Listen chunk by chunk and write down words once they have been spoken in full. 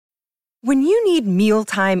When you need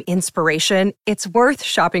mealtime inspiration, it's worth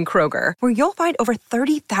shopping Kroger, where you'll find over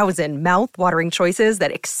 30,000 mouth-watering choices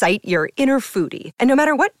that excite your inner foodie. And no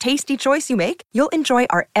matter what tasty choice you make, you'll enjoy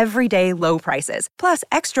our everyday low prices, plus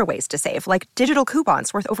extra ways to save, like digital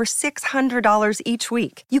coupons worth over $600 each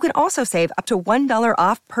week. You can also save up to $1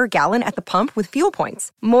 off per gallon at the pump with fuel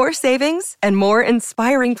points. More savings and more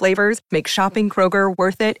inspiring flavors make shopping Kroger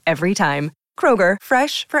worth it every time. Kroger,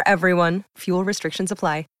 fresh for everyone. Fuel restrictions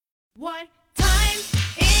apply. What time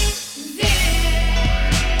is it?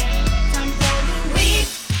 Time for the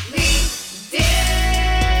weekly dish.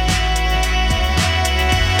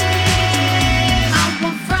 I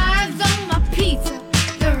want fries on my pizza,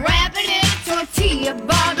 the rabbit tortilla,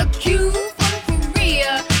 barbecue from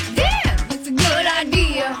Korea. Damn, it's a good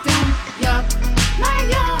idea. Don't yuck my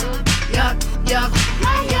yum, yuck, yuck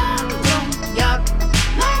my yum, don't yuck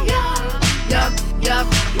my yum, yuck, yuck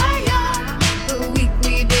my yum. The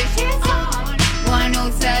weekly dish is on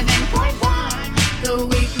 107.1. The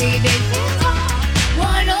weekly dish is on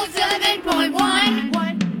 107.1.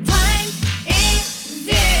 What time is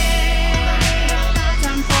it?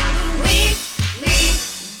 Time for the weekly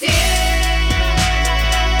dish.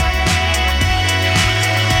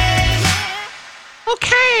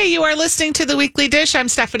 Okay, you are listening to The Weekly Dish. I'm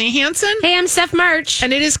Stephanie Hansen. Hey, I'm Steph March.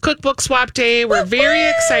 And it is Cookbook Swap Day. We're very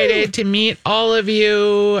excited to meet all of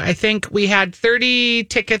you. I think we had 30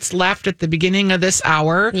 tickets left at the beginning of this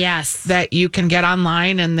hour. Yes. That you can get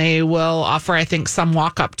online, and they will offer, I think, some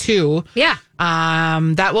walk-up too. Yeah.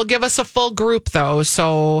 That will give us a full group, though.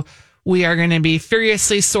 So we are going to be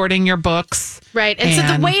furiously sorting your books. Right. And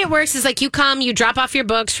so the way it works is like you come, you drop off your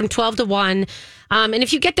books from 12 to 1. And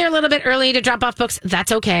if you get there a little bit early to drop off books,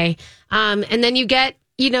 that's okay. And then you get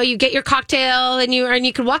your cocktail and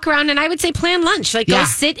you can walk around, and I would say plan lunch. Like go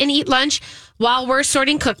sit and eat lunch while we're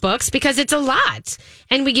sorting cookbooks, because it's a lot.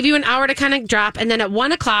 And we give you an hour to kind of drop. And then at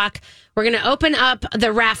 1 o'clock, we're going to open up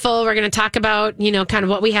the raffle. We're going to talk about, kind of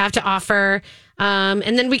what we have to offer.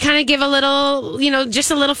 And then we kind of give a little,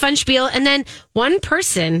 just a little fun spiel. And then one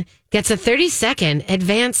person gets a 30-second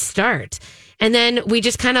advance start. And then we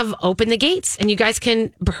just kind of open the gates, and you guys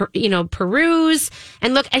can, peruse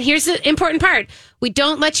and look. And here's the important part. We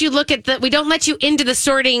don't let you into the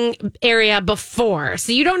sorting area before.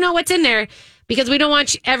 So you don't know what's in there, because we don't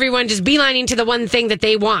want everyone just beelining to the one thing that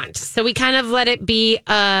they want. So we kind of let it be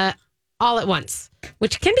all at once,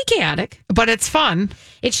 which can be chaotic. But it's fun.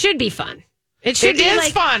 It should be fun. It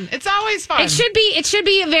is fun. It's always fun. It should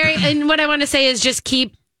be a very, and what I want to say is just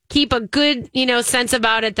keep a good, sense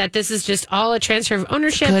about it, that this is just all a transfer of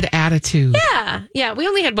ownership. Good attitude. Yeah. We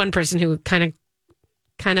only had one person who kind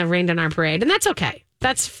of rained on our parade, and that's okay.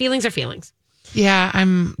 Feelings are feelings. Yeah,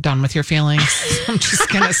 I'm done with your feelings. I'm just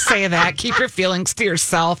going to say that. Keep your feelings to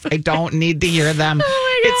yourself. I don't need to hear them.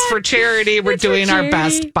 Oh my God. It's for charity. We're doing our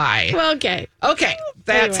best. Bye. Well, okay.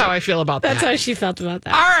 That's how I feel about that. That's how she felt about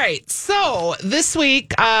that. All right. So this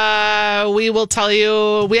week, we will tell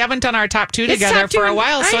you, we haven't done our top two together for a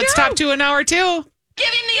while. So it's top two in hour two. Give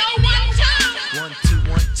him the old 1, 2. 1, 2,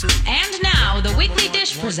 1, 2. And now the Weekly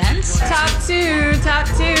Dish presents Top two.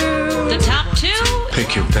 the top two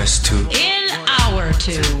Pick your best two. in hour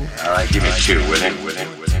two. All right, give me two with it.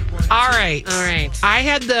 All right. I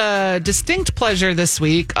had the distinct pleasure this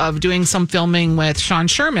week of doing some filming with Sean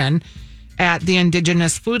Sherman at the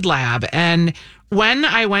Indigenous Food Lab. And when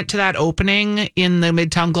I went to that opening in the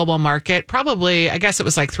Midtown Global Market, probably, I guess it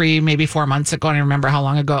was like 3, maybe 4 months ago. I don't remember how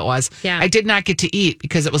long ago it was. Yeah. I did not get to eat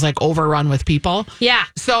because it was like overrun with people. Yeah.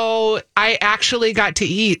 So I actually got to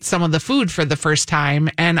eat some of the food for the first time,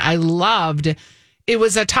 and I loved. It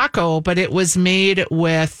was a taco, but it was made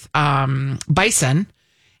with bison,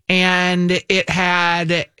 and it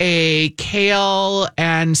had a kale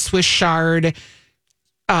and Swiss chard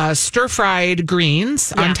stir-fried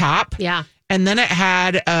greens on top. Yeah. And then it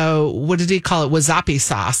had, what did he call it? Wasabi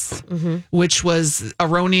sauce, which was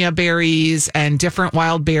aronia berries and different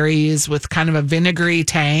wild berries with kind of a vinegary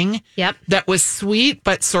tang. Yep. That was sweet,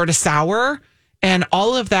 but sort of sour. And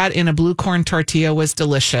all of that in a blue corn tortilla was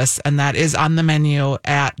delicious. And that is on the menu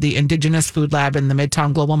at the Indigenous Food Lab in the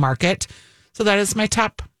Midtown Global Market. So that is my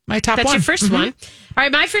top That's one. your first one. All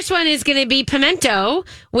right, my first one is going to be Pimento,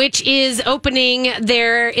 which is opening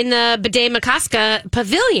there in the Bidet Makaska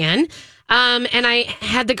Pavilion. And I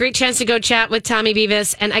had the great chance to go chat with Tommy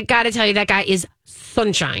Beavis, and I got to tell you, that guy is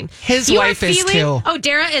sunshine. His You are wife is too. Oh,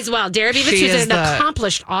 Dara as well. Dara Beavis, She who's is an the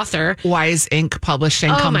accomplished author. Wise Ink Publishing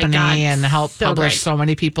Oh, my Company God. and helped So publish great. so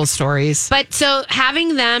many people's stories. But so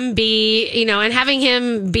having them be, and having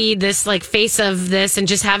him be this like face of this, and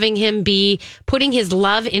just having him be putting his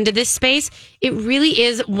love into this space, it really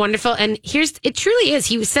is wonderful. And it truly is.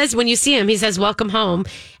 He says, when you see him, he says, welcome home.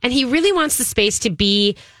 And he really wants the space to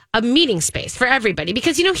be a meeting space for everybody,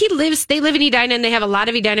 because they live in Edina, and they have a lot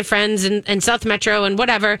of Edina friends and South Metro and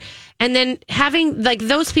whatever. And then having like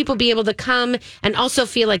those people be able to come and also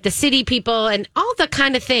feel like the city people and all the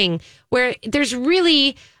kind of thing where there's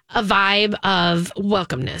really a vibe of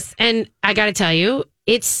welcomeness. And I got to tell you,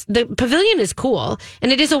 the pavilion is cool,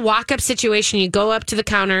 and it is a walk-up situation. You go up to the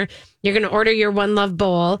counter, you're going to order your One Love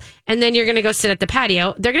bowl, and then you're going to go sit at the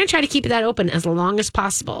patio. They're going to try to keep that open as long as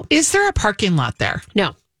possible. Is there a parking lot there?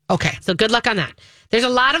 No. Okay. So good luck on that. There's a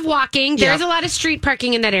lot of walking. There's a lot of street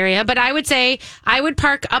parking in that area, but I would say I would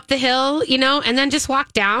park up the hill, and then just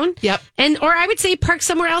walk down. Yep. Or I would say park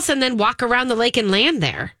somewhere else and then walk around the lake and land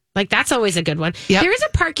there. Like, that's always a good one. Yep. There is a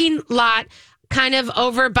parking lot kind of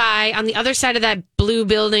over on the other side of that blue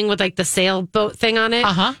building with like the sailboat thing on it.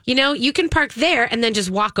 Uh-huh. You can park there and then just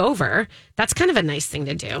walk over. That's kind of a nice thing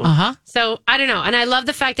to do. Uh-huh. So I don't know. And I love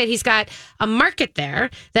the fact that he's got a market there,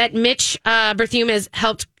 that Mitch Berthume has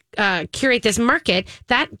helped curate this market.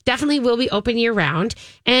 That definitely will be open year round.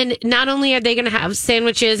 And not only are they going to have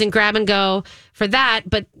sandwiches and grab and go for that,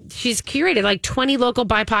 but she's curated like 20 local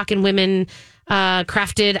BIPOC and women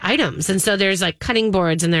crafted items. And so there's like cutting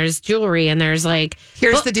boards, and there's jewelry, and there's like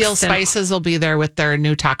Here's the deal. books and- Spices will be there with their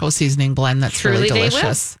new taco seasoning blend that's Truly, really they will.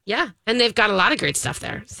 delicious. Yeah. And they've got a lot of great stuff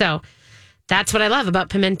there. So that's what I love about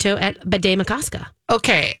Pimento at Bidet Makaska.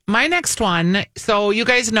 Okay, my next one. So you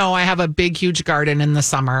guys know I have a big, huge garden in the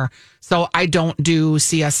summer. So I don't do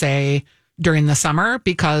CSA during the summer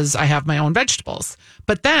because I have my own vegetables.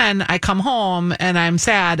 But then I come home and I'm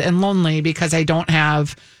sad and lonely because I don't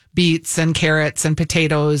have beets and carrots and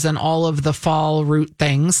potatoes and all of the fall root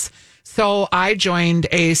things. So I joined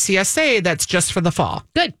a CSA that's just for the fall.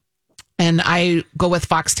 Good. And I go with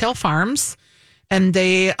Foxtail Farms. And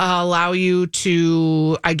they allow you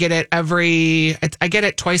to, I get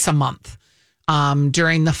it twice a month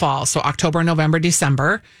during the fall. So October, November,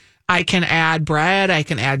 December. I can add bread, I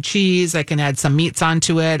can add cheese, I can add some meats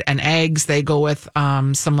onto it and eggs. They go with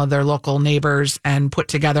some of their local neighbors and put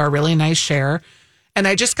together a really nice share. And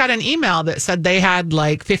I just got an email that said they had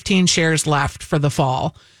like 15 shares left for the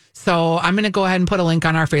fall. So I'm going to go ahead and put a link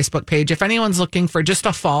on our Facebook page. If anyone's looking for just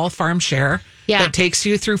a fall farm share that takes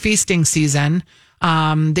you through feasting season,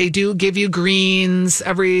 they do give you greens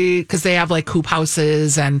because they have like hoop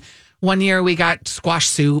houses, and one year we got squash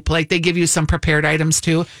soup. Like, they give you some prepared items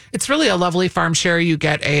too. It's really a lovely farm share. You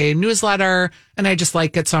get a newsletter, and I just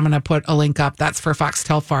like it. So I'm going to put a link up. That's for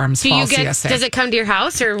Foxtail Farms Fall CSA. Does it come to your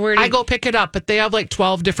house, or where I go pick it up, but they have like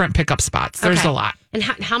 12 different pickup spots. There's Okay. a lot. And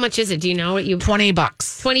how much is it? Do you know what you $20.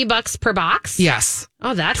 $20 per box? Yes.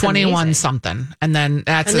 Oh, that's 21 amazing. something. And then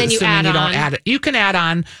that's And then you assuming add you don't on. add it. You can add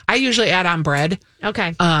on. I usually add on bread.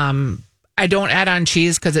 Okay. I don't add on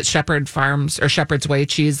cheese because it's Shepherd Farms or Shepherd's Way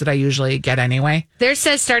cheese that I usually get anyway. Theirs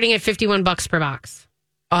says starting at $51 per box.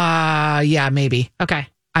 Yeah, maybe. Okay.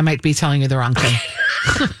 I might be telling you the wrong thing.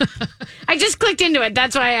 I just clicked into it.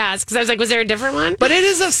 That's why I asked, because I was like, was there a different one? But it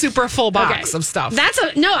is a super full box Okay. of stuff.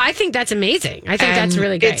 I think that's amazing. I think that's And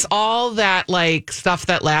really great. It's all that like stuff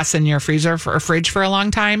that lasts in your freezer or fridge for a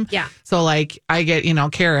long time. Yeah. So like I get,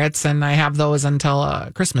 carrots, and I have those until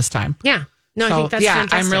Christmas time. Yeah. No, I So, think that's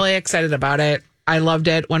fantastic. I'm really excited about it. I loved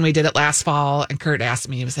it when we did it last fall, and Kurt asked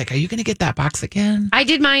me, he was like, are you going to get that box again? I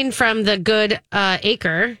did mine from the Good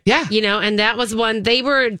Acre. Yeah. And that was one, they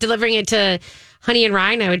were delivering it to Honey and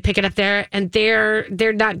Rye, and I would pick it up there, and they're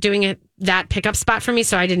not doing it that pickup spot for me,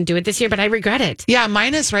 so I didn't do it this year, but I regret it. Yeah,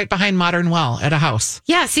 mine is right behind Modern Well at a house.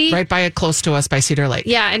 Yeah, see? Right by close to us by Cedar Lake.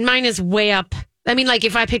 Yeah, and mine is way up. I mean, like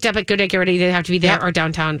if I picked up at Good Acre, it'd have to be there Yep. or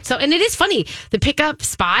downtown. So, and it is funny. The pickup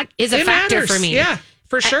spot is a It factor matters. for me. Yeah,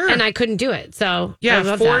 for sure. And I couldn't do it. So, I yeah,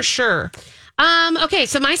 love for that. sure. Okay,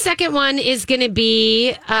 so my second one is gonna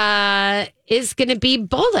be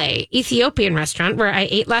Bole, Ethiopian restaurant where I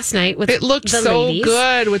ate last night with It looked the so ladies.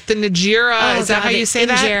 good with the Najira. Is that God, how you say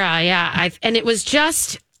that? Injera, yeah. And it was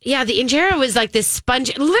just, the injera was like this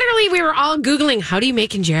sponge. Literally, we were all Googling, how do you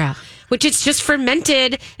make injera? Which it's just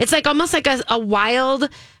fermented. It's like almost like a wild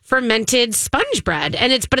fermented sponge bread.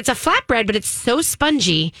 But it's a flat bread, but it's so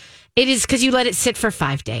spongy. It is because you let it sit for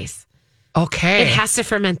 5 days. Okay. It has to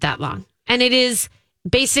ferment that long. And it is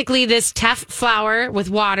basically this teff flour with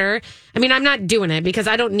water. I mean, I'm not doing it because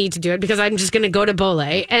I don't need to do it because I'm just going to go to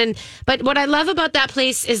Bole. But what I love about that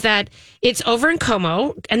place is that it's over in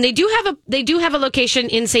Como, and they do have a location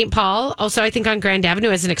in St. Paul, also I think on Grand Avenue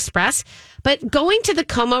as an express. But going to the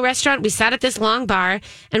Como restaurant, we sat at this long bar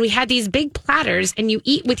and we had these big platters, and you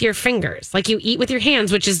eat with your fingers, like you eat with your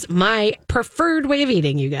hands, which is my preferred way of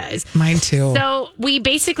eating, you guys. Mine too. So we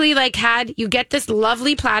basically you get this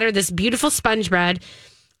lovely platter, this beautiful sponge bread,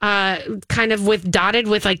 kind of dotted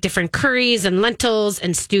with like different curries and lentils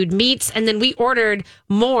and stewed meats. And then we ordered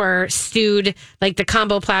more stewed, like the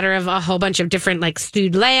combo platter of a whole bunch of different, like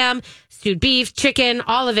stewed lamb, stewed beef, chicken,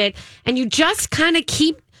 all of it. And you just kind of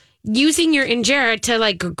keep using your injera to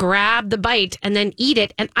like grab the bite and then eat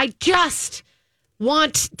it. And I just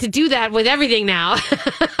want to do that with everything now.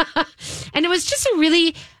 And it was just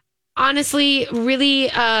honestly,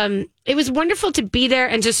 it was wonderful to be there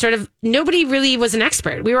and just sort of, nobody really was an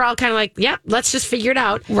expert. We were all kind of like, yeah, let's just figure it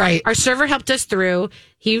out. Right. Our server helped us through.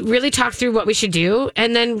 He really talked through what we should do.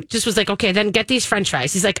 And then just was like, okay, then get these French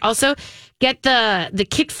fries. He's like, also get the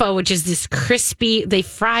kitfo, which is this crispy, they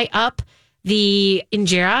fry up the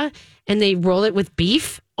injera and they roll it with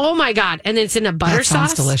beef. Oh my God. And it's in a butter sauce.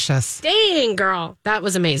 Sounds delicious. Dang, girl. That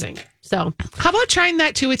was amazing. So how about trying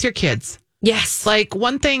that too with your kids? Yes. Like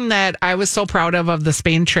one thing that I was so proud of the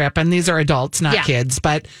Spain trip, and these are adults, not kids,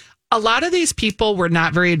 but a lot of these people were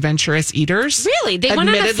not very adventurous eaters. Really? They went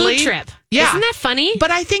on a food trip. Yeah. Isn't that funny? But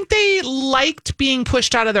I think they liked being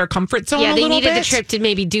pushed out of their comfort zone a little bit. Yeah, they needed the trip to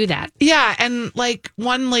maybe do that. Yeah, and like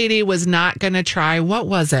one lady was not going to try, what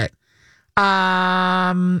was it?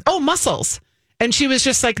 Mussels. And she was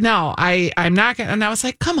just like, no, I'm not going to. And I was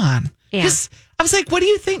like, come on. Yeah. I was like, what do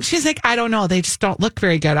you think? She's like, I don't know. They just don't look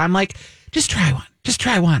very good. I'm like, just try one. Just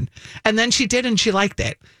try one. And then she did, and she liked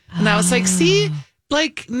it. And I was like, see,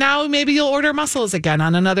 like now maybe you'll order mussels again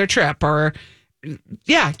on another trip, or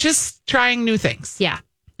just trying new things. Yeah.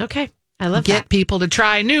 Okay. I love Get people to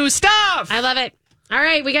try new stuff. I love it. All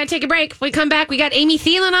right. We got to take a break. When we come back, we got Amy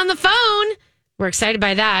Thielen on the phone. We're excited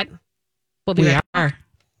by that. We'll be right back.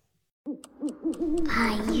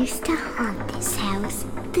 I used to haunt this house.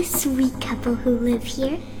 The sweet couple who live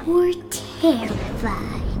here were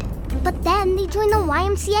terrified. But then they joined the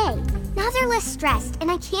YMCA. Now they're less stressed, and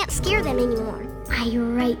I can't scare them anymore. I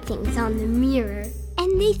write things on the mirror,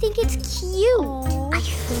 and they think it's cute. I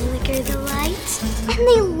flicker the lights, and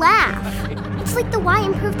they laugh. It's like the Y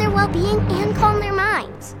improved their well-being and calmed their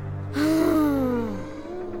minds.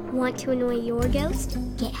 Want to annoy your ghost?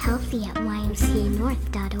 Get healthy at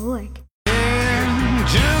ymcanorth.org.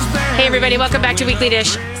 Hey, everybody. Welcome back to Weekly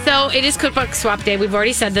Dish. So it is Cookbook Swap Day. We've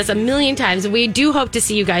already said this a million times. We do hope to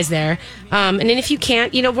see you guys there. And then if you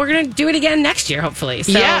can't, we're going to do it again next year, hopefully.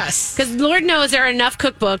 So, yes. Because Lord knows there are enough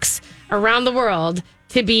cookbooks around the world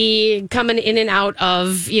to be coming in and out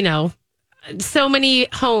of, so many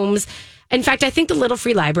homes. In fact, I think the Little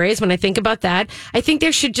Free Libraries, when I think about that, I think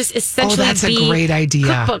there should just essentially that's be a great idea.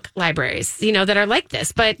 Cookbook libraries, that are like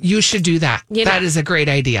this. But you should do that. That is a great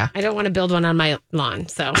idea. I don't want to build one on my lawn,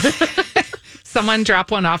 so someone drop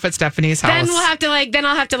one off at Stephanie's house. Then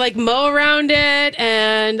we'll have to mow around it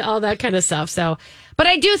and all that kind of stuff. So, but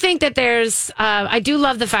I do think that I do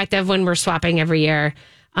love the fact that when we're swapping every year,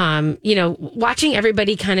 watching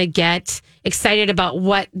everybody kind of get excited about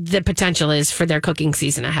what the potential is for their cooking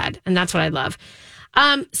season ahead. And that's what I love.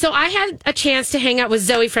 So I had a chance to hang out with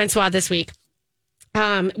Zoe Francois this week.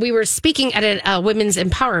 We were speaking at a women's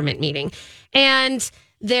empowerment meeting, and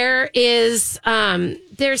there's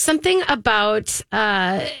something about,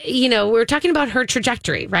 we're talking about her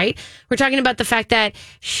trajectory, right? We're talking about the fact that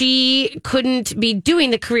she couldn't be doing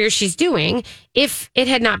the career she's doing if it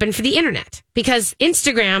had not been for the internet, because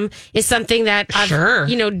Instagram is something that,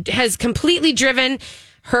 has completely driven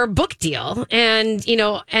her book deal. And,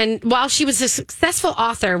 and while she was a successful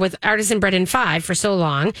author with Artisan Bread and Five for so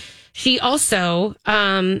long, she also,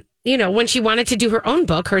 when she wanted to do her own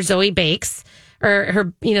book, her Zoe Bakes, or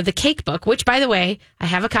her, the cake book, which, by the way, I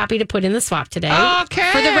have a copy to put in the swap today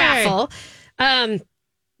for the raffle.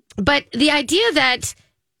 But the idea that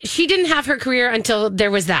she didn't have her career until there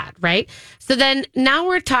was that, right? So then now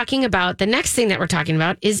we're talking about, the next thing that we're talking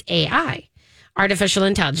about is AI, artificial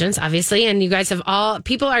intelligence, obviously. And you guys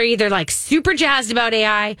people are either like super jazzed about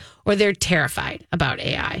AI or they're terrified about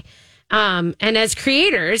AI. And as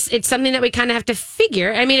creators, it's something that we kind of have to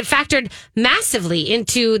figure. I mean, it factored massively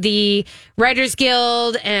into the Writers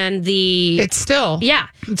Guild and It's still. Yeah.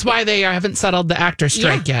 It's why they haven't settled the actor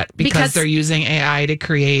strike yet, because they're using AI to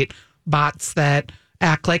create bots that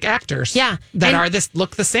act like actors. Yeah. That And-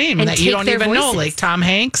 look the same, and that you take don't their even know, voices. like Tom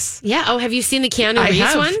Hanks. Yeah. Oh, have you seen the Keanu I Reeves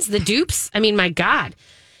have. ones? The dupes? I mean, my God.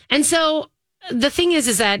 And so the thing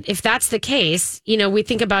is that if that's the case, we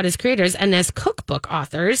think about as creators and as cookbook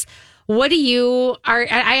authors,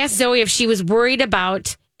 I asked Zoe if she was worried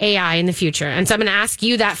about AI in the future. And so I'm going to ask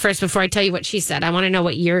you that first before I tell you what she said. I want to know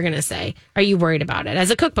what you're going to say. Are you worried about it as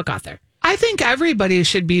a cookbook author? I think everybody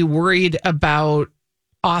should be worried about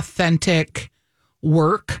authentic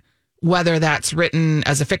work, whether that's written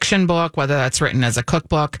as a fiction book, whether that's written as a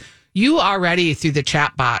cookbook. You already, through the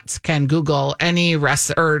chat bots, can Google any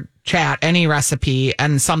chat any recipe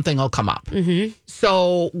and something will come up. Mm-hmm.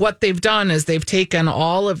 So what they've done is they've taken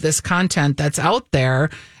all of this content that's out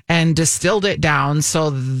there and distilled it down.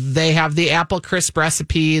 So they have the apple crisp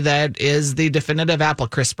recipe that is the definitive apple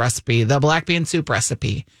crisp recipe, the black bean soup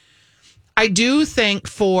recipe. I do think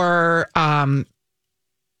for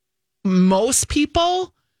most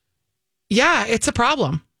people, yeah, it's a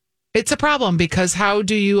problem. It's a problem because how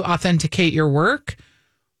do you authenticate your work?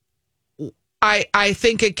 I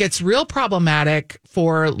think it gets real problematic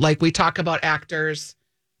for, like, we talk about actors.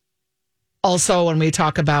 Also, when we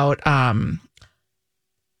talk about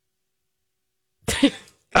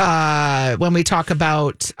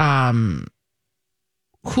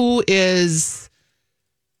who is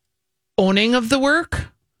owning of the work,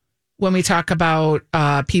 when we talk about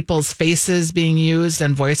people's faces being used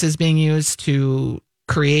and voices being used to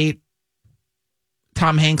create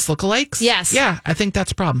Tom Hanks lookalikes. Yes. Yeah, I think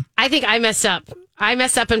that's a problem. I think I messed up. I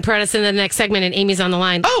messed up and put us in the next segment, and Amy's on the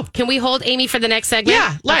line. Oh. Can we hold Amy for the next segment?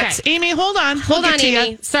 Yeah, let's. Okay. Amy, hold on. Hold We'll on, get to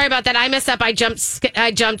Amy. ya. Sorry about that. I messed up. I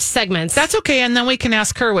jumped segments. That's okay, and then we can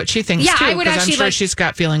ask her what she thinks Yeah, too. I would because I'm actually sure like- she's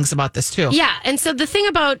got feelings about this too. Yeah. And so the thing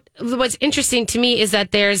about what's interesting to me is that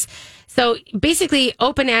so basically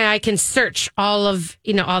OpenAI can search all of,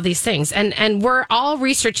 all these things. And we're all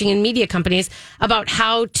researching in media companies about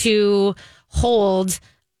how to hold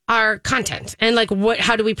our content and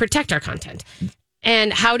how do we protect our content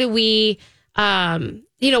and how do we,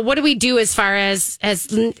 what do we do as far as,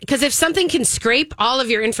 because if something can scrape all of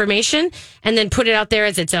your information and then put it out there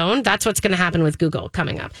as its own, that's what's going to happen with Google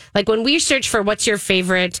coming up. Like when we search for what's your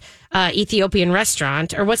favorite Ethiopian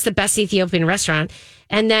restaurant or what's the best Ethiopian restaurant,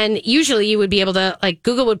 and then usually you would be able to,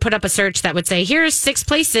 Google would put up a search that would say, here's 6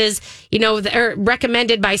 places, that are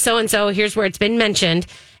recommended by so-and-so. Here's where it's been mentioned.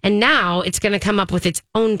 And now it's going to come up with its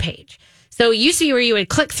own page. So it used to be where you would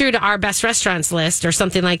click through to our best restaurants list or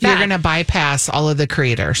something like that. You're going to bypass all of the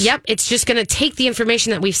creators. Yep. It's just going to take the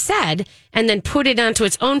information that we've said and then put it onto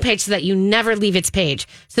its own page so that you never leave its page.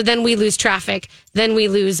 So then we lose traffic, then we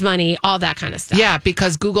lose money, all that kind of stuff. Yeah,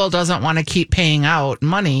 because Google doesn't want to keep paying out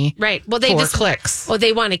money right. Well, for clicks. Well,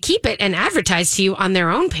 they want to keep it and advertise to you on their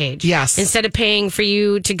own page. Yes. Instead of paying for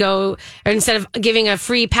you to go, or instead of giving a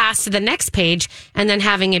free pass to the next page and then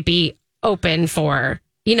having it be open for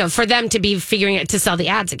them to be figuring it to sell the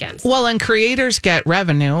ads against. Well, and creators get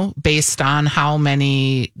revenue based on how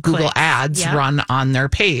many Google Clicks. ads Yep. run on their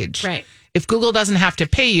page. Right. If Google doesn't have to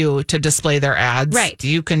pay you to display their ads, Right.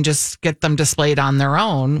 you can just get them displayed on their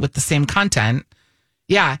own with the same content.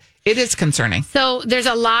 Yeah, it is concerning. So there's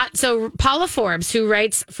a lot. So Paula Forbes, who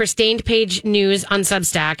writes for Stained Page News on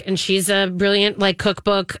Substack, and she's a brilliant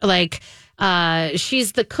cookbook,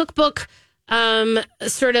 she's the cookbook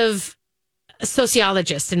sort of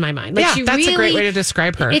sociologist in my mind. Yeah, that's a great way to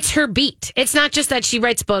describe her. It's her beat. It's not just that she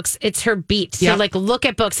writes books, it's her beat. So Yep. look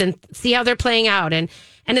at books and see how they're playing out. And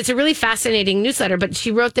it's a really fascinating newsletter, but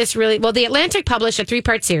she wrote this The Atlantic published a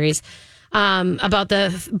 3-part series about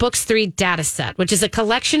the Books 3 data set, which is a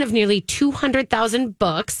collection of nearly 200,000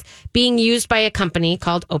 books being used by a company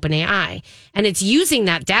called OpenAI. And it's using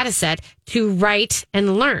that data set to write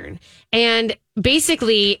and learn. And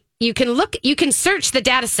basically, you can search the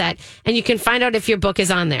data set and you can find out if your book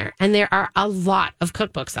is on there. And there are a lot of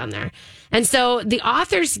cookbooks on there. And so the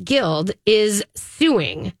Authors Guild is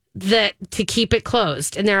suing to keep it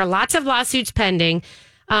closed. And there are lots of lawsuits pending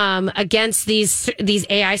against these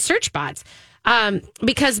AI search bots.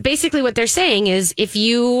 Because basically what they're saying is if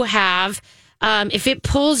you have, if it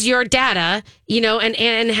pulls your data,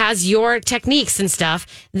 and has your techniques and stuff,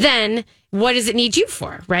 then what does it need you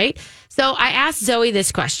for? Right. So I asked Zoe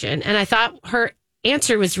this question and I thought her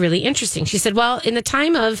answer was really interesting. She said, well, in the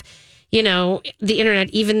time of, the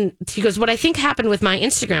internet, she goes, what I think happened with my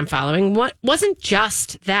Instagram following, wasn't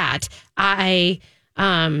just that I,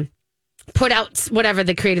 put out whatever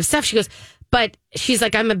the creative stuff. She goes, but she's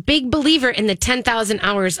like, I'm a big believer in the 10,000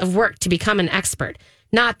 hours of work to become an expert,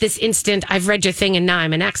 not this instant, I've read your thing and now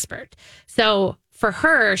I'm an expert. So for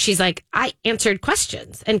her, she's like, I answered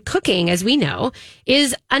questions. And cooking, as we know,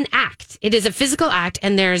 is an act. It is a physical act,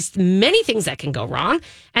 and there's many things that can go wrong,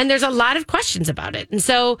 and there's a lot of questions about it. And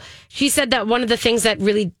so she said that one of the things that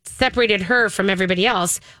really separated her from everybody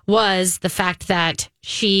else was the fact that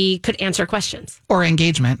she could answer questions. Or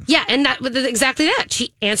engagement. Yeah, and that was exactly that.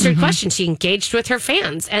 She answered questions. She engaged with her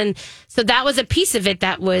fans. And so that was a piece of it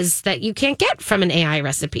that you can't get from an AI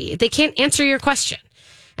recipe. They can't answer your question.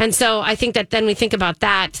 And so I think that then we think about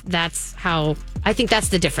that. I think that's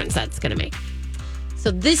the difference that's going to make. So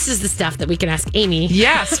this is the stuff that we can ask Amy.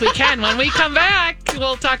 Yes, we can. When we come back,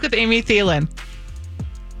 we'll talk with Amy Thielen.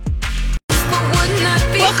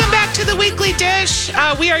 Welcome back to the Weekly Dish.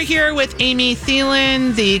 We are here with Amy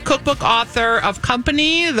Thielen, the cookbook author of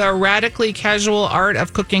Company, The Radically Casual Art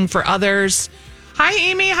of Cooking for Others. Hi,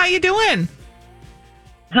 Amy. How you doing?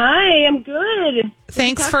 Hi, I'm good.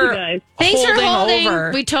 Thanks for holding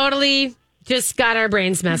over. We totally just got our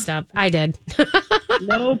brains messed up. I did.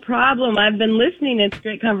 No problem. I've been listening. It's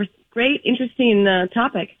great, interesting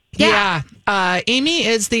topic. Yeah. Amy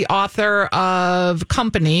is the author of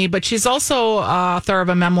Company, but she's also author of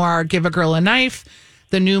a memoir, Give a Girl a Knife,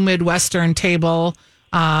 The New Midwestern Table.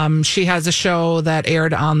 She has a show that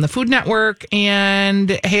aired on the Food Network and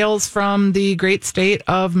hails from the great state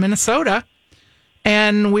of Minnesota.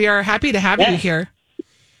 And we are happy to have you here.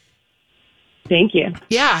 Thank you.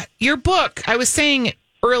 Yeah. Your book, I was saying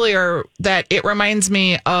earlier that it reminds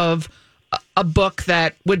me of a book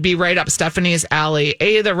that would be right up Stephanie's alley.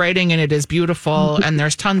 The writing in it is beautiful and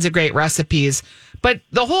there's tons of great recipes. But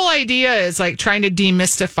the whole idea is like trying to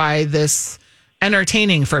demystify this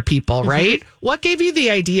entertaining for people, right? What gave you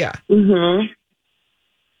the idea?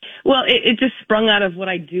 Well, it just sprung out of what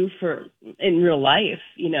I do in real life.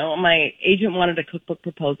 You know, my agent wanted a cookbook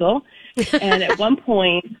proposal. And at one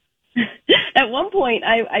point,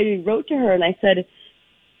 I wrote to her and I said,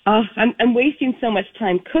 I'm wasting so much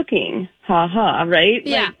time cooking. Ha ha, right?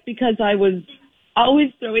 Yeah. Like, because I was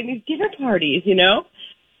always throwing these dinner parties, you know?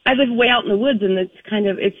 I live way out in the woods and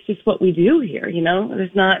it's just what we do here, you know?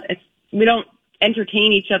 We don't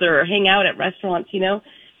entertain each other or hang out at restaurants, you know?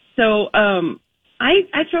 So,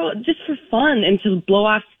 I throw it just for fun and to blow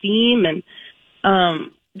off steam. And,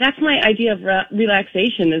 that's my idea of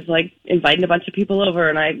relaxation is like inviting a bunch of people over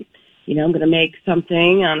and I'm going to make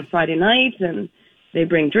something on a Friday night and they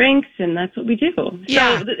bring drinks and that's what we do.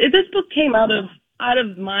 Yeah. So this book came out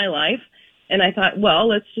of my life and I thought,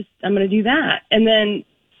 well, I'm going to do that. And then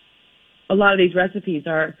a lot of these recipes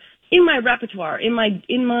are in my repertoire, in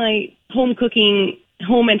my home cooking,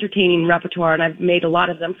 home entertaining repertoire. And I've made a lot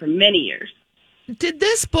of them for many years. Did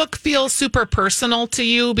this book feel super personal to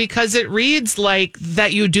you? Because it reads like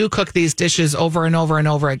that you do cook these dishes over and over and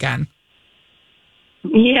over again.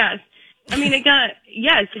 Yes. I mean, it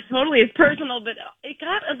totally is personal, but it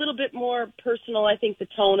got a little bit more personal, I think, the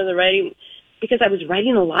tone of the writing, because I was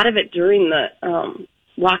writing a lot of it during the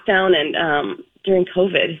lockdown and during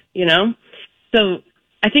COVID, you know? So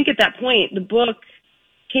I think at that point, the book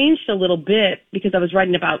changed a little bit because I was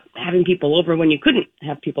writing about having people over when you couldn't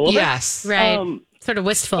have people over. Yes. Right. Sort of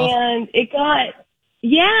wistful. And it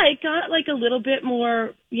got like a little bit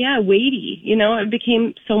more, weighty, you know? It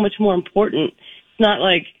became so much more important. It's not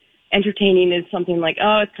like entertaining is something like,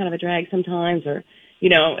 oh, it's kind of a drag sometimes, or, you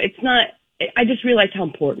know, it's not. I just realized how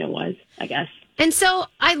important it was, I guess. And so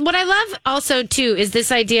what I love also, too, is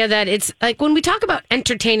this idea that it's like when we talk about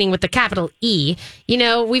entertaining with the capital E, you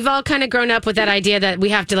know, we've all kind of grown up with that idea that we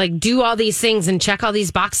have to like do all these things and check all these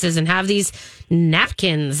boxes and have these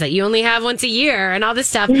napkins that you only have once a year and all this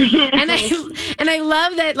stuff. and I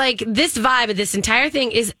love that like this vibe of this entire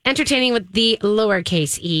thing is entertaining with the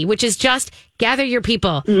lowercase e, which is just gather your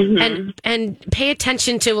people and pay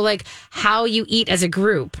attention to like how you eat as a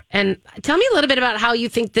group. And tell me a little bit about how you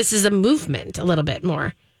think this is a movement a little bit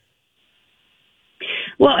more.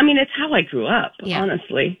 Well, I mean, it's how I grew up,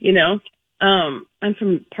 honestly, you know. I'm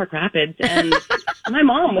from Park Rapids and my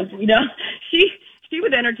mom was, you know, she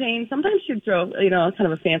would entertain. Sometimes she'd throw, you know,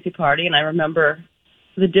 kind of a fancy party. And I remember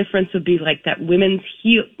the difference would be like that women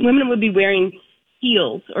would be wearing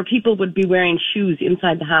heels or people would be wearing shoes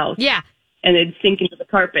inside the house. Yeah. And they'd sink into the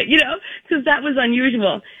carpet, you know, because that was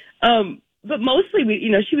unusual. But mostly,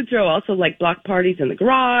 she would throw also like block parties in the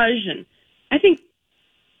garage. And I think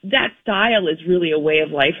that style is really a way of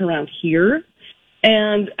life around here.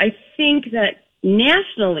 And I think that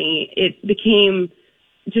nationally it became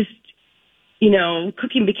just, you know,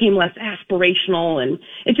 cooking became less aspirational. And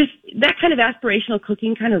it just, that kind of aspirational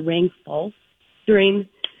cooking kind of rang false during,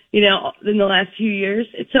 you know, in the last few years.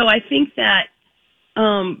 So I think that,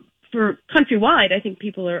 for countrywide, I think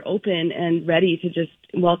people are open and ready to just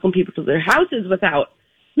welcome people to their houses without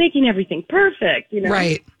making everything perfect, you know?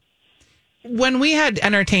 Right. When we had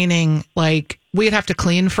entertaining, like, we'd have to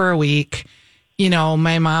clean for a week. You know,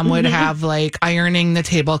 my mom would have like ironing the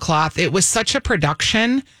tablecloth. It was such a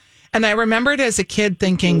production. And I remembered as a kid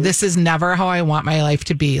thinking, this is never how I want my life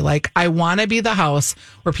to be. Like, I want to be the house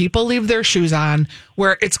where people leave their shoes on,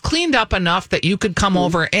 where it's cleaned up enough that you could come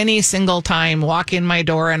over any single time, walk in my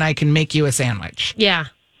door, and I can make you a sandwich. Yeah.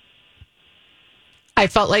 I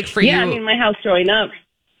felt like for you. Yeah, I mean, my house growing up,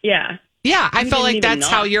 yeah. Yeah, I felt like that's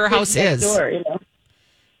how your house is. Door, you know?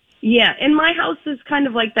 Yeah, and my house is kind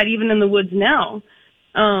of like that even in the woods now.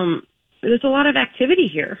 There's a lot of activity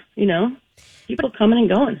here, you know? People coming and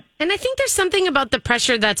going. And I think there's something about the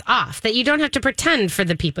pressure that's off, that you don't have to pretend for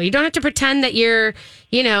the people. You don't have to pretend that you're,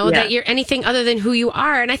 you know, that you're anything other than who you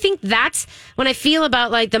are. And I think that's when I feel about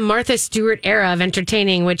like the Martha Stewart era of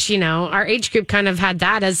entertaining, which, you know, our age group kind of had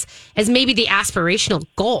that as maybe the aspirational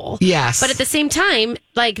goal. Yes. But at the same time,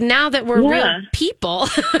 like now that we're real people,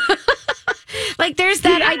 like there's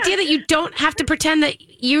that idea that you don't have to pretend that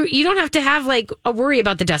you don't have to have like a worry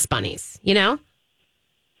about the dust bunnies, you know?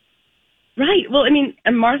 Right. Well, I mean,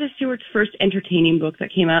 Martha Stewart's first entertaining book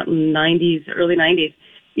that came out in the 90s, early 90s,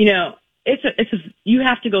 you know, you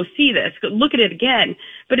have to go see this, go look at it again.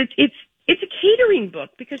 But it's a catering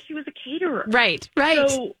book because she was a caterer. Right.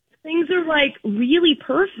 So things are like really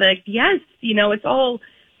perfect. Yes. You know, it's all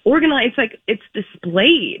organized. It's like it's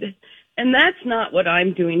displayed. And that's not what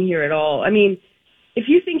I'm doing here at all. I mean, if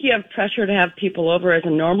you think you have pressure to have people over as a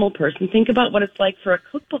normal person, think about what it's like for a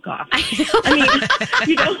cookbook office. I mean,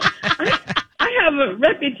 you know, I have a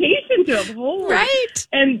reputation to uphold. Right.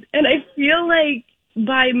 And I feel like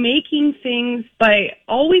by making things, by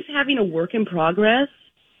always having a work in progress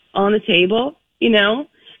on the table, you know,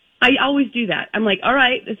 I always do that. I'm like, all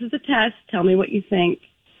right, this is a test. Tell me what you think.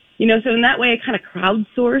 You know, so in that way I kind of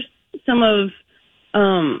crowdsource some of,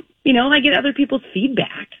 you know, I get other people's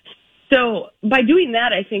feedback. So by doing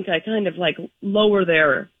that, I think I kind of like lower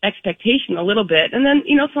their expectation a little bit. And then,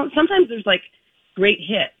 you know, sometimes there's like great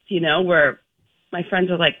hits, you know, where my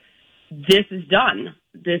friends are like, this is done.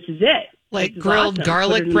 This is it. Like grilled awesome.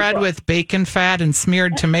 garlic bread with bacon fat and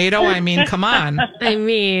smeared tomato. I mean, come on. I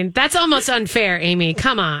mean, that's almost unfair, Amy.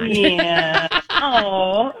 Come on. Yeah.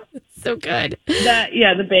 Oh. So good.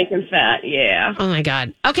 The bacon fat. Yeah. Oh my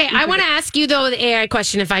God. Okay. I want to ask you though, the AI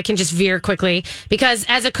question, if I can just veer quickly, because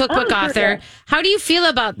as a cookbook author, how do you feel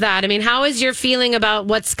about that? I mean, how is your feeling about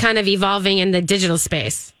what's kind of evolving in the digital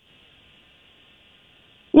space?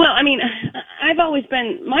 Well, I mean,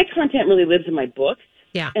 my content really lives in my books.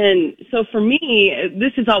 Yeah. And so for me,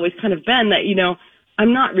 this has always kind of been that, you know,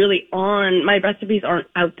 I'm not really my recipes aren't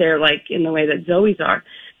out there like in the way that Zoe's are.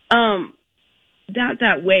 Not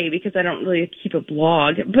that way because I don't really keep a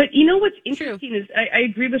blog. But you know what's interesting is I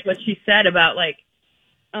agree with what she said about like,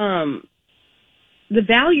 the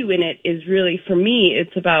value in it is really, for me,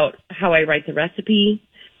 it's about how I write the recipe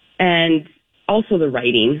and also the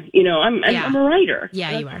writing. You know, I'm a writer.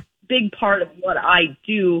 Yeah, That's you are. a big part of what I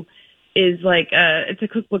do is like, it's a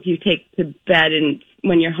cookbook you take to bed and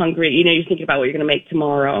when you're hungry, you know, you're thinking about what you're going to make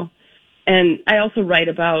tomorrow. And I also write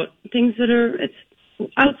about things that it's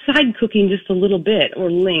outside cooking just a little bit or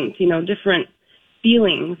linked, you know, different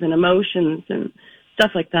feelings and emotions and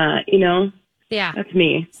stuff like that, you know? Yeah. That's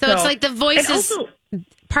me. So it's like the voice is also,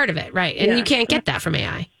 part of it, right? And you can't get that from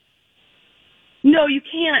AI. No, you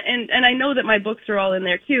can't. And I know that my books are all in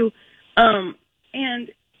there too.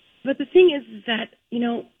 But the thing is that, you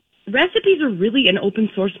know, recipes are really an open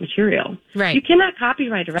source material. Right. You cannot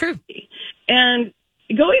copyright a recipe. True. And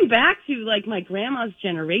going back to like my grandma's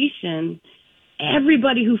generation,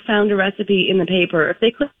 everybody who found a recipe in the paper, if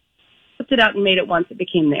they clipped it out and made it once, it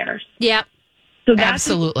became theirs. Yep. So that's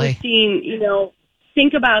absolutely interesting, you know,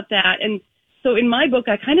 think about that. And so in my book,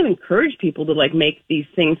 I kind of encourage people to like make these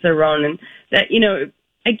things their own, and that, you know,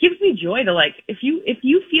 it gives me joy to like, if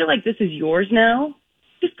you feel like this is yours now,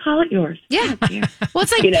 just call it yours. Yeah. Well,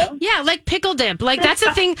 it's like, you know? Yeah, like pickle dip. Like that's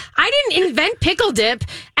the thing. I didn't invent pickle dip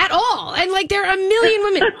at all. And like there are a million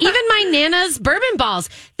women, even my Nana's bourbon balls,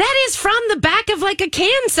 that is from the back of like a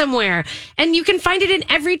can somewhere. And you can find it in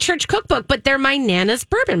every church cookbook, but they're my Nana's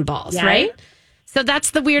bourbon balls, right? So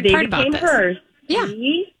that's the weird part about this. Hers. Yeah.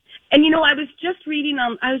 See? And you know, I was just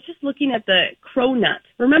looking at the cronut.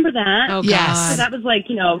 Remember that? Oh, yes. So that was like,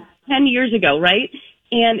 you know, 10 years ago, right?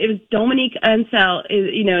 And it was Dominique Ansel,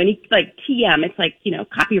 you know, and he like TM, it's like, you know,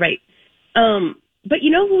 copyright. But you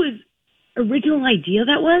know whose original idea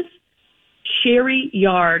that was? Sherry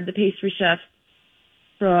Yard, the pastry chef.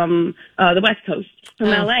 from the West Coast, from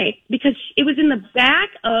LA, because it was in the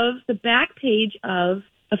back page of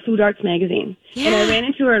a Food Arts magazine. Yeah. And I ran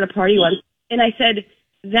into her at a party once, and I said,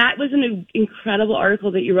 that was an incredible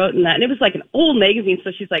article that you wrote in that. And it was like an old magazine,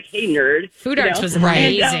 so she's like, hey, nerd. Food Arts was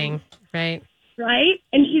amazing, right? Right?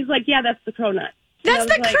 And she's like, yeah, that's the cronut. That's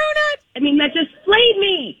the cronut? I mean, that just slayed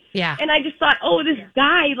me. Yeah. And I just thought, oh, this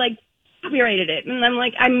guy, like, copyrighted it. And I'm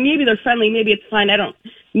like, maybe they're friendly, maybe it's fine. I don't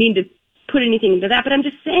mean to put anything into that, but I'm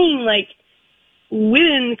just saying, like,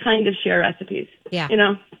 women kind of share recipes. Yeah. You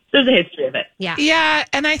know, there's a history of it. Yeah. Yeah.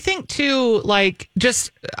 And I think too, like,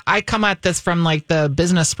 I come at this from like the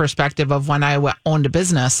business perspective of when I owned a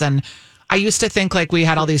business. And I used to think like we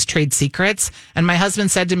had all these trade secrets. And my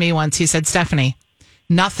husband said to me once, he said, Stephanie,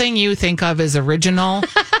 nothing you think of is original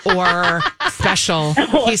or special.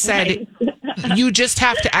 He said, you just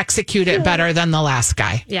have to execute it better than the last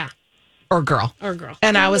guy. Yeah. Or girl.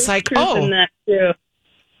 And I was like, Truth in that too.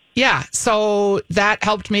 Yeah. So that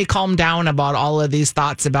helped me calm down about all of these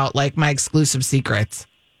thoughts about like my exclusive secrets.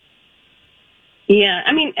 Yeah.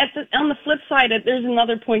 I mean, on the flip side, there's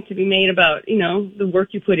another point to be made about, you know, the work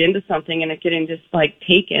you put into something and it getting just like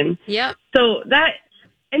taken. Yep. So that,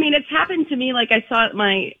 I mean, it's happened to me. Like I saw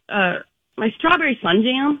my strawberry sun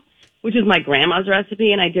jam, which is my grandma's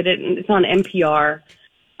recipe, and I did it, and it's on NPR.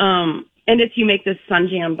 And it's, you make this sun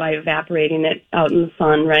jam by evaporating it out in the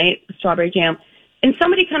sun, right? Strawberry jam. And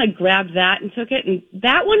somebody kind of grabbed that and took it, and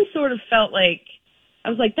that one sort of felt like, I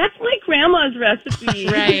was like, that's my grandma's recipe.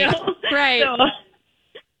 Right. You know? Right.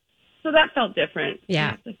 So that felt different. Yeah. I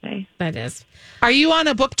have to say. That is. Are you on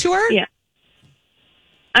a book tour? Yeah.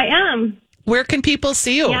 I am. Where can people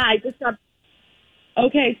see you? Yeah, I just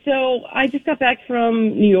got back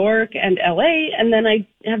from New York and LA, and then I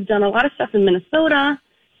have done a lot of stuff in Minnesota.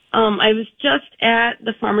 I was just at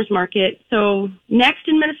the farmer's market. So next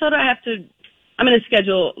in Minnesota, I'm going to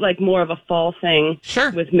schedule like more of a fall thing.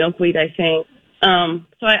 Sure. With milkweed, I think.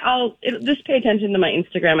 So I'll just pay attention to my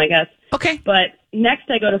Instagram, I guess. Okay. But next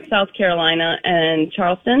I go to South Carolina and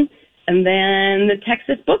Charleston, and then the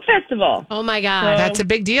Texas Book Festival. Oh my God. That's a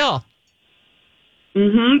big deal.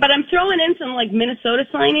 But I'm throwing in some like Minnesota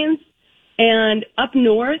signings, and up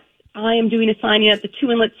north I am doing a signing at the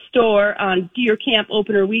Two Inlet store on Deer Camp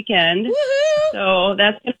opener weekend. Woohoo! So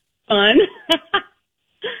that's gonna be fun.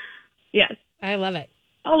 Yes, I love it.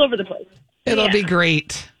 all over the place. It'll be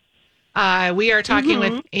great. We are talking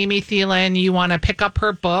with Amy Thielen. You want to pick up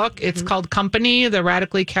her book. It's called Company, The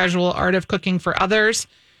Radically Casual Art of Cooking for Others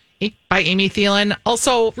by Amy Thielen.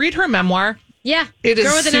 Also, read her memoir. Yeah. It is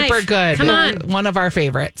Girl with a super Knife. good. Come on. One of our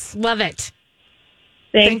favorites. Love it.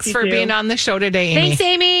 Thanks for being on the show today, Amy. Thanks,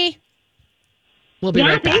 Amy. We'll be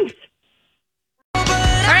right back. Thanks.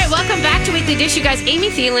 All right, welcome back to Weekly Dish, you guys. Amy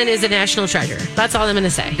Thielen is a national treasure. That's all I'm going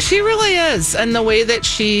to say. She really is. And the way that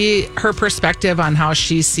her perspective on how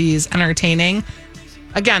she sees entertaining,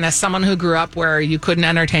 again, as someone who grew up where you couldn't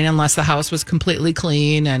entertain unless the house was completely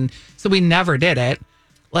clean. And so we never did it.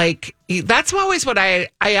 Like, that's always what I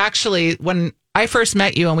actually, when I first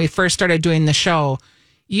met you and we first started doing the show,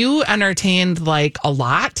 you entertained like a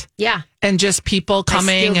lot. Yeah. And just people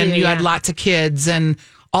coming, and you had lots of kids and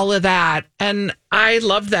all of that. And I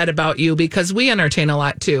love that about you because we entertain a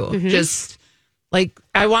lot too. Just like,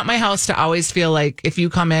 I want my house to always feel like if you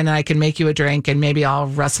come in, I can make you a drink and maybe I'll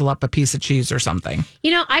wrestle up a piece of cheese or something.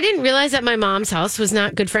 You know, I didn't realize that my mom's house was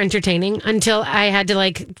not good for entertaining until I had to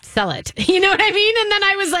like sell it. You know what I mean? And then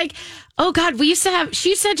I was like, oh God, she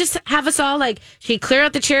used to just have us all like, she'd clear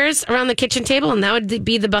out the chairs around the kitchen table and that would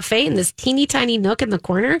be the buffet in this teeny tiny nook in the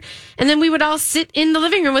corner. And then we would all sit in the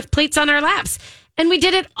living room with plates on our laps. And we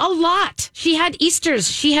did it a lot. She had Easters.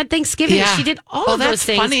 She had Thanksgiving. Yeah. She did all of those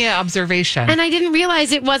things. That's funny observation. And I didn't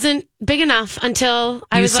realize it wasn't big enough until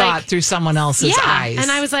I you was saw like, it through someone else's eyes.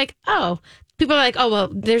 And I was like, oh, people are like, oh, well,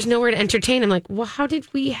 there's nowhere to entertain. I'm like, well, how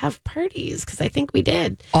did we have parties? Because I think we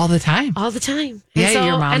did. All the time. All the time. Yeah,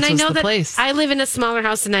 your mom's and I was know the that place. I live in a smaller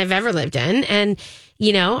house than I've ever lived in. And,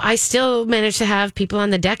 you know, I still managed to have people on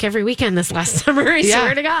the deck every weekend this last summer. I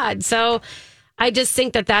swear to God. So I just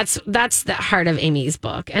think that that's the heart of Amy's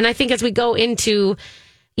book. And I think as we go into,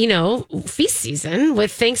 you know, feast season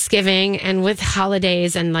with Thanksgiving and with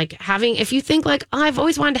holidays and like if you think like, oh, I've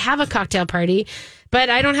always wanted to have a cocktail party, but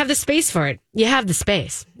I don't have the space for it. You have the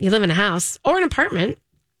space. You live in a house or an apartment.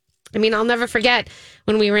 I mean, I'll never forget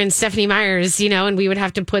when we were in Stephanie Meyer's, you know, and we would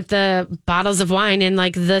have to put the bottles of wine in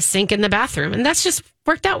like the sink in the bathroom. And that's just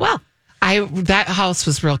worked out well. That house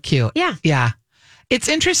was real cute. Yeah. Yeah. It's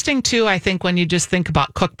interesting too, I think, when you just think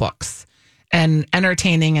about cookbooks and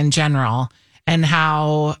entertaining in general and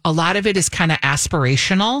how a lot of it is kind of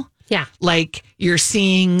aspirational. Yeah. Like you're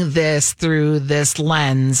seeing this through this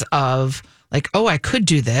lens of like, oh, I could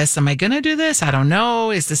do this. Am I going to do this? I don't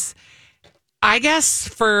know. Is this, I guess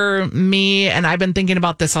for me, and I've been thinking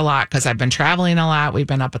about this a lot because I've been traveling a lot. We've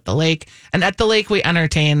been up at the lake, and at the lake we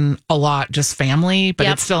entertain a lot, just family, but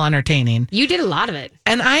it's still entertaining. You did a lot of it.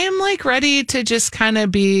 And I am like ready to just kind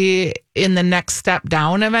of be in the next step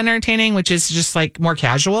down of entertaining, which is just like more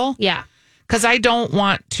casual. Yeah. Because I don't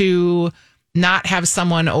want to not have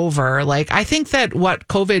someone over. Like, I think that what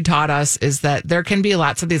COVID taught us is that there can be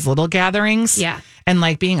lots of these little gatherings. Yeah. And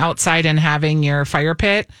like being outside and having your fire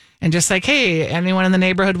pit and just like, hey, anyone in the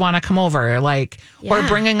neighborhood want to come over? Like, or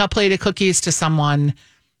bringing a plate of cookies to someone.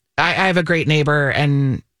 I have a great neighbor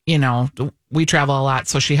and, you know, we travel a lot,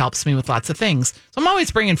 so she helps me with lots of things. So I'm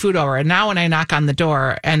always bringing food over. And now when I knock on the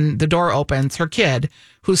door and the door opens, her kid,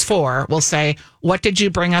 who's 4, will say, "What did you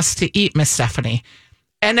bring us to eat, Miss Stephanie?"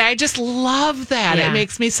 And I just love that. Yeah. It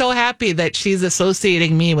makes me so happy that she's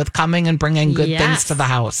associating me with coming and bringing good things to the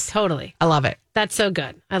house. Totally. I love it. That's so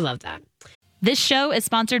good. I love that. This show is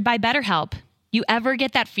sponsored by BetterHelp. You ever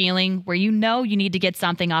get that feeling where you know you need to get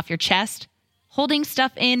something off your chest? Holding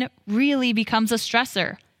stuff in really becomes a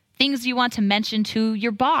stressor. Things you want to mention to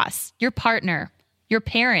your boss, your partner, your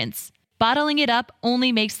parents. Bottling it up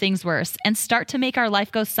only makes things worse and start to make our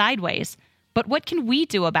life go sideways. But what can we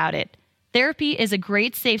do about it? Therapy is a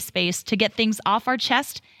great safe space to get things off our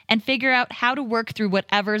chest and figure out how to work through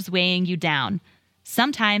whatever's weighing you down.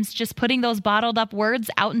 Sometimes just putting those bottled up words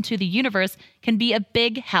out into the universe can be a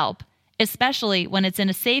big help, especially when it's in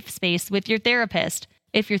a safe space with your therapist.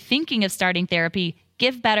 If you're thinking of starting therapy,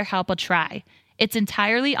 give BetterHelp a try. It's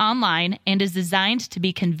entirely online and is designed to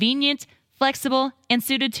be convenient, flexible, and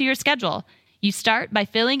suited to your schedule. You start by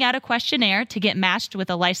filling out a questionnaire to get matched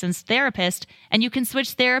with a licensed therapist, and you can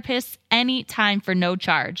switch therapists anytime for no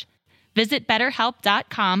charge. Visit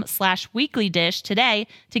BetterHelp.com/weeklydish today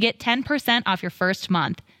to get 10% off your first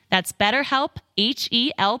month. That's BetterHelp,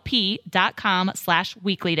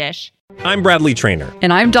 HELP.com/weeklydish. I'm Bradley Trainer.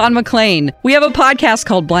 And I'm Don McClain. We have a podcast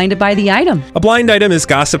called Blinded by the Item. A blind item is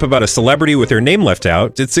gossip about a celebrity with their name left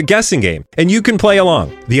out. It's a guessing game, and you can play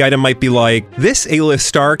along. The item might be like, this A-list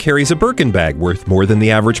star carries a Birkin bag worth more than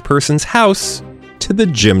the average person's house to the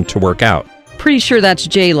gym to work out. Pretty sure that's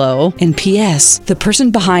J-Lo. And P.S. the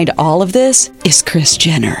person behind all of this is Kris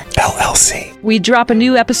Jenner, LLC. We drop a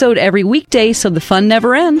new episode every weekday so the fun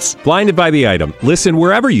never ends. Blinded by the Item. Listen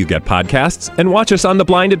wherever you get podcasts and watch us on the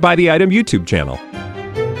Blinded by the Item YouTube channel.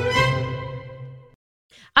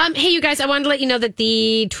 Hey, you guys, I wanted to let you know that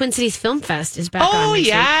the Twin Cities Film Fest is back on. Oh, next week.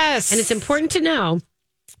 yes. And it's important to know.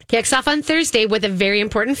 Kicks off on Thursday with a very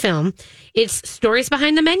important film. It's Stories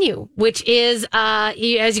Behind the Menu, which is, as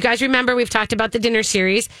you guys remember, we've talked about the dinner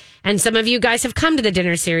series, and some of you guys have come to the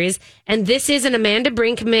dinner series. And this is an Amanda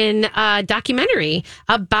Brinkman documentary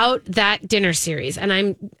about that dinner series.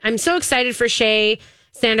 And I'm so excited for Shay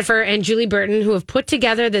Sandifer and Julie Burton, who have put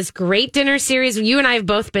together this great dinner series. You and I have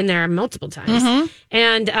both been there multiple times,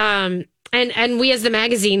 and we as the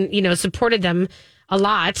magazine, supported them a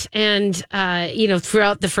lot, and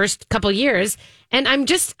throughout the first couple years. And I'm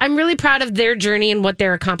really proud of their journey and what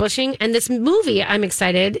they're accomplishing. And this movie, I'm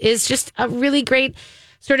excited, is just a really great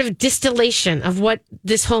sort of distillation of what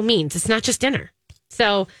this whole means. It's not just dinner.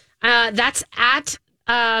 So that's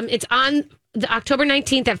it's on the October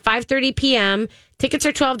 19th at 5:30 p.m. Tickets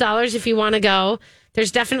are $12 if you want to go.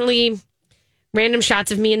 There's definitely random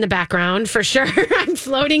shots of me in the background for sure. I'm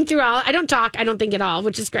floating through I don't talk, I don't think at all,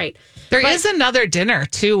 which is great. There is another dinner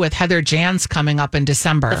too with Heather Jans coming up in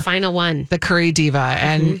December. The final one. The Curry Diva.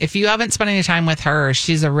 And if you haven't spent any time with her,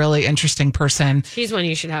 she's a really interesting person. She's one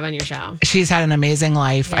you should have on your show. She's had an amazing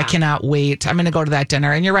life. Yeah. I cannot wait. I'm going to go to that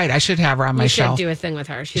dinner. And you're right, I should have her on my show. You should do a thing with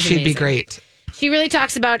her. She'd be great. She really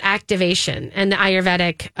talks about activation and the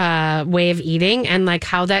Ayurvedic way of eating and like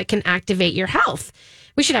how that can activate your health.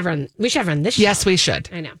 We should have her on this show. Yes, we should.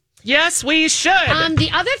 I know. Yes, we should. The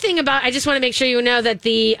other thing I just want to make sure you know that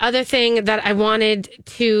the other thing that I wanted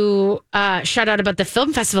to shout out about the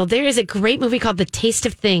film festival, there is a great movie called The Taste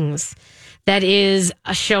of Things that is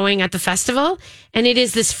showing at the festival. And it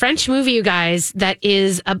is this French movie, you guys, that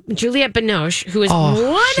is Juliette Binoche, who is one of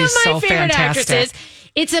my favorite actresses.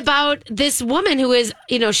 It's about this woman who is,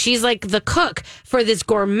 she's like the cook for this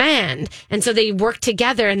gourmand. And so they work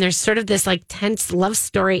together and there's sort of this like tense love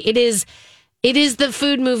story. It is the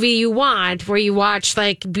food movie you want, where you watch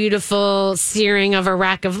like beautiful searing of a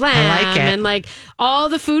rack of lamb. I like it. And like all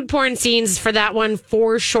the food porn scenes for that one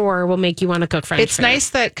for sure will make you want to cook French It's food. nice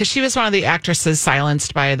that, because she was one of the actresses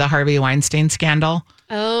silenced by the Harvey Weinstein scandal.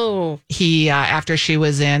 Oh. He, after she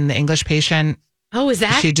was in The English Patient, Oh, is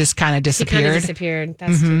that? She just kind of She kind of disappeared. disappeared.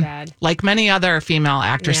 That's too bad. Like many other female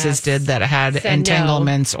actresses Yes. did that had Said no.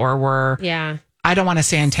 entanglements or were, Yeah. I don't want to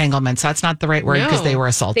say entanglements. That's not the right word because No. they were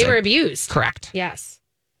assaulted. They were abused. Correct. Yes.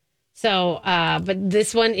 So, but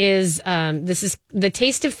this one is, this is The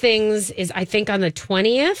Taste of Things is, I think, on the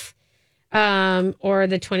 20th or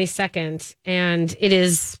the 22nd. And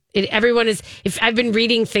everyone is, if I've been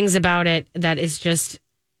reading things about it, that is just,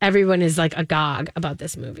 everyone is like agog about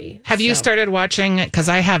this movie. Have you started watching, because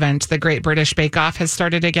I haven't, The Great British Bake Off has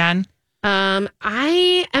started again?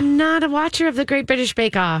 I am not a watcher of The Great British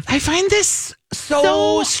Bake Off. I find this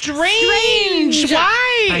so strange.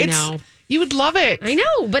 Why? I know. You would love it. I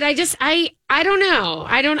know, but I don't know.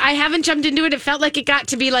 I haven't jumped into it. It felt like it got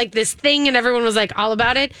to be like this thing and everyone was like all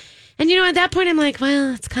about it. And at that point I'm like,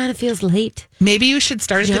 well, it kind of feels late. Maybe you should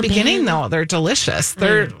start at the Jump beginning in. though. They're delicious.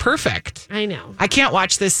 They're perfect. I know. I can't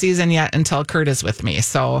watch this season yet until Kurt is with me.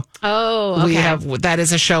 So we that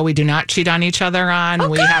is a show we do not cheat on each other on.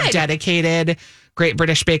 We have dedicated Great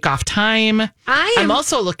British Bake Off time. I'm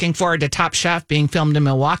also looking forward to Top Chef being filmed in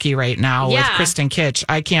Milwaukee right now with Kristen Kitsch.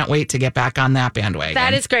 I can't wait to get back on that bandwagon.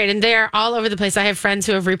 That is great. And they're all over the place. I have friends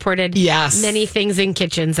who have reported many things in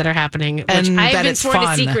kitchens that are happening, which And I've that been it's sworn to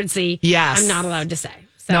fun. secrecy. Yes. I'm not allowed to say.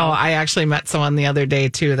 So. No, I actually met someone the other day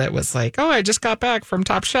too that was like, "Oh, I just got back from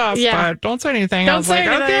Top Chef, but don't say anything." I was like,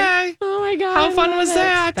 "Okay, oh my god, how fun was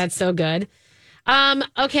that?" That's so good.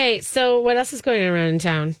 Okay, so what else is going on around in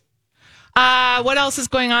town? What else is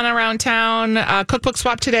going on around town? Cookbook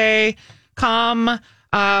swap today.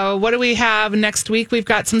 What do we have next week? We've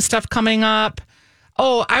got some stuff coming up.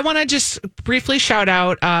 Oh, I want to just briefly shout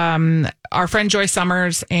out our friend Joy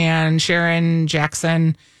Summers and Sharon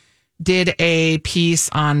Jackson did a piece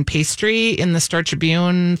on pastry in the Star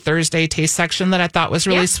Tribune Thursday taste section that I thought was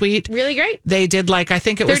really sweet. Really great. They did I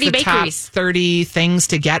think it was 30 the bakeries. top 30 things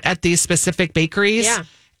to get at these specific bakeries. Yeah.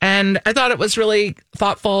 And I thought it was really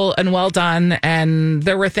thoughtful and well done. And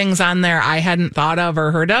there were things on there I hadn't thought of or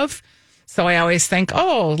heard of. So I always think,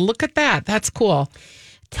 oh, look at that. That's cool.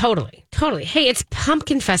 Totally. Hey, it's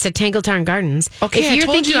Pumpkin Fest at Tangletown Gardens. Okay, if I you're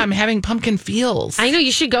told thinking, you I'm having pumpkin feels. I know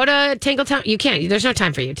you should go to Tangletown. You can't. There's no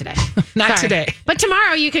time for you today. Not today. But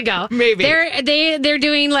tomorrow you could go. Maybe. They're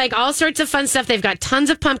doing like all sorts of fun stuff. They've got tons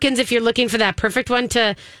of pumpkins if you're looking for that perfect one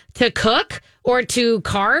to cook or to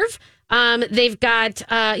carve. They've got,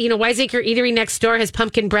 Wiseacre Eatery next door has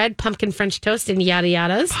pumpkin bread, pumpkin French toast, and yada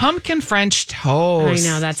yadas. Pumpkin French toast. I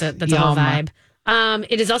know that's a whole vibe.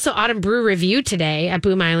 It is also Autumn Brew Review today at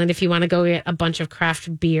Boom Island if you want to go get a bunch of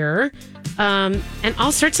craft beer. And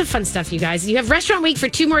all sorts of fun stuff, you guys. You have Restaurant Week for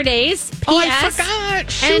 2 more days. Oh, I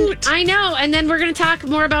forgot. Shoot. And I know. And then we're going to talk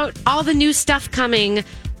more about all the new stuff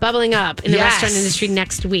bubbling up in the restaurant industry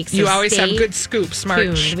next week. So you always have stay good scoops, March.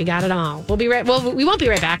 tuned. We got it all. We won't be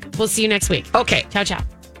right back. We'll see you next week. Okay. Ciao, ciao.